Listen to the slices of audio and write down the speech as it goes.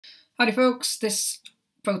Howdy folks, this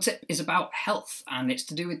pro tip is about health and it's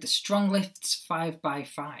to do with the Stonglifts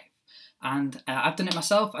 5x5. And I've done it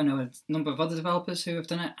myself. I know a number of other developers who have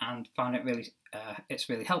done it and found it it's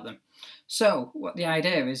really helped them. So what the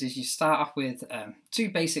idea is you start off with two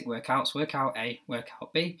basic workouts, workout A,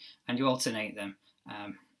 workout B, and you alternate them.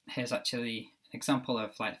 Here's actually an example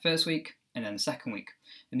of like the first week and then the second week.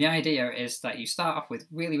 And the idea is that you start off with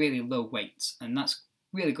really low weights, and that's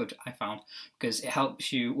really good, I found, because it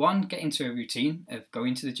helps you, one, get into a routine of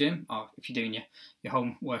going to the gym, or if you're doing your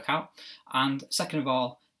home workout, and second of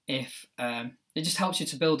all, if it just helps you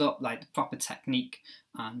to build up like the proper technique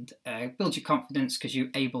and build your confidence because you're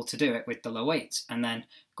able to do it with the low weights, and then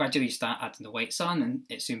gradually you start adding the weights on and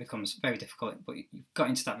it soon becomes very difficult, but you've got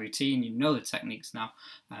into that routine, you know the techniques now,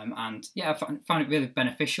 and yeah, I found it really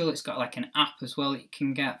beneficial. It's got like an app as well that you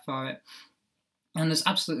can get for it. And there's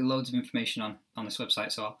absolutely loads of information on this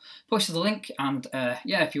website, so I'll post the link. And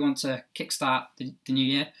yeah, if you want to kickstart the new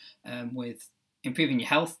year with improving your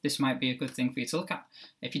health, this might be a good thing for you to look at.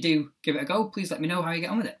 If you do give it a go, please let me know how you get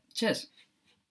on with it. Cheers.